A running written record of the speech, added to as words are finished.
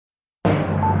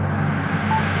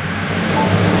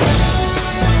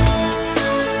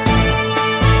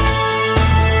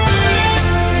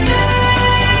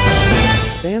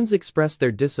Fans expressed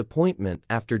their disappointment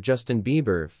after Justin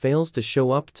Bieber fails to show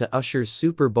up to Usher's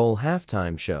Super Bowl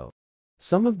halftime show.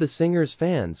 Some of the singer's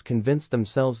fans convinced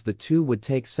themselves the two would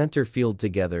take center field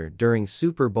together during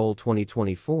Super Bowl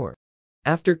 2024.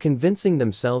 After convincing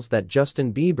themselves that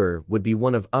Justin Bieber would be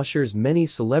one of Usher's many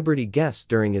celebrity guests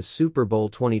during his Super Bowl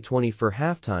 2024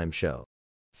 halftime show,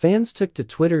 fans took to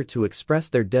Twitter to express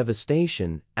their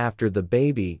devastation after the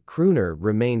baby crooner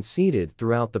remained seated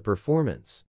throughout the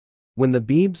performance. When the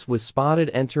Biebs was spotted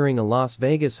entering a Las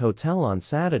Vegas hotel on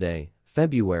Saturday,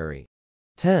 February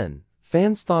 10,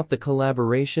 fans thought the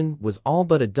collaboration was all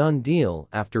but a done deal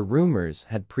after rumors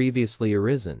had previously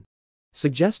arisen,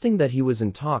 suggesting that he was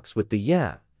in talks with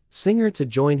the singer to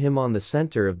join him on the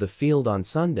center of the field on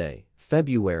Sunday,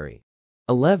 February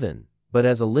 11, but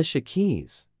as Alicia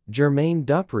Keys, Jermaine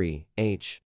Dupri,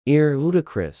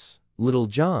 Ludacris, Lil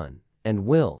Jon, and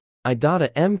Will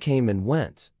I.M came and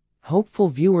went, hopeful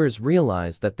viewers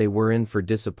realized that they were in for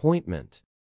disappointment.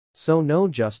 So no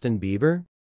Justin Bieber?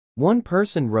 One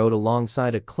person wrote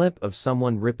alongside a clip of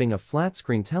someone ripping a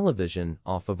flat-screen television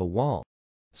off of a wall.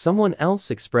 Someone else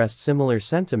expressed similar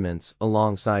sentiments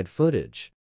alongside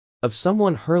footage of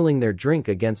someone hurling their drink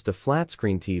against a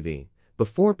flat-screen TV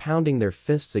before pounding their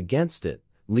fists against it,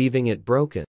 leaving it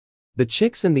broken. The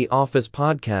Chicks in the Office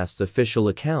podcast's official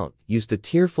account used a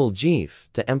tearful gif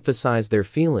to emphasize their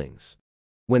feelings.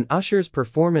 When Usher's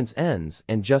performance ends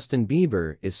and Justin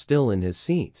Bieber is still in his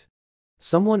seat.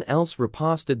 Someone else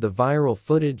reposted the viral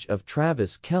footage of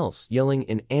Travis Kelce yelling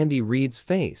in Andy Reid's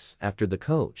face after the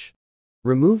coach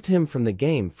removed him from the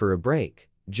game for a break,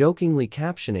 jokingly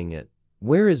captioning it,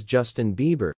 "Where is Justin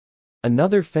Bieber?"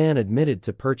 Another fan admitted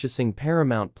to purchasing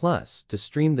Paramount Plus to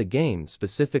stream the game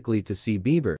specifically to see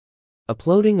Bieber,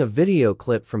 uploading a video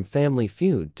clip from Family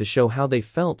Feud to show how they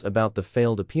felt about the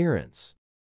failed appearance.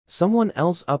 Someone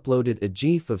else uploaded a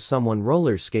gif of someone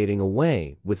roller skating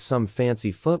away with some fancy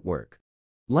footwork,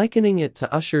 likening it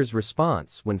to Usher's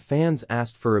response when fans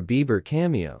asked for a Bieber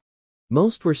cameo.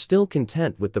 Most were still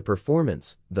content with the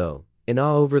performance, though, in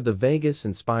awe over the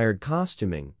Vegas-inspired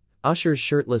costuming, Usher's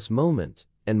shirtless moment,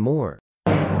 and more.